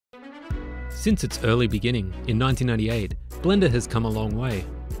Since its early beginning in 1998, Blender has come a long way.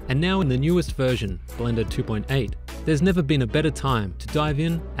 And now in the newest version, Blender 2.8, there's never been a better time to dive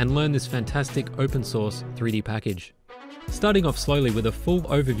in and learn this fantastic open source 3D package. Starting off slowly with a full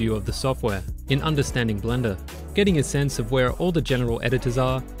overview of the software in understanding Blender, getting a sense of where all the general editors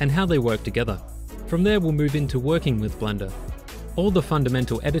are and how they work together. From there we'll move into working with Blender, all the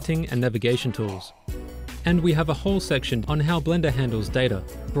fundamental editing and navigation tools. And we have a whole section on how Blender handles data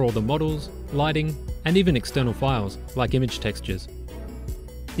for all the models, lighting, and even external files like image textures.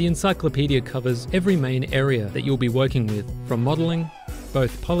 The encyclopedia covers every main area that you'll be working with, from modeling,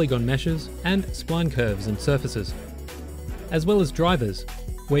 both polygon meshes and spline curves and surfaces, as well as drivers,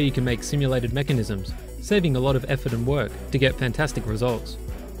 where you can make simulated mechanisms, saving a lot of effort and work to get fantastic results,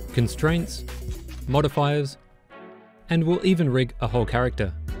 constraints, modifiers, and we'll even rig a whole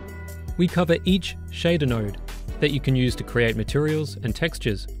character. We cover each shader node that you can use to create materials and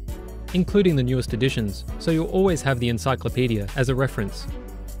textures, including the newest additions, so you'll always have the encyclopedia as a reference.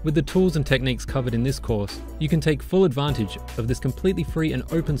 With the tools and techniques covered in this course, you can take full advantage of this completely free and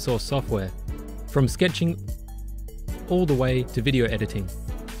open source software, from sketching all the way to video editing.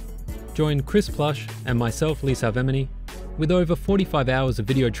 Join Chris Plush and myself, Lee Salvemini, with over 45 hours of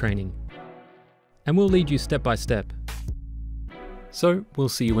video training, and we'll lead you step by step. So we'll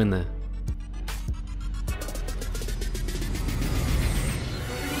see you in there.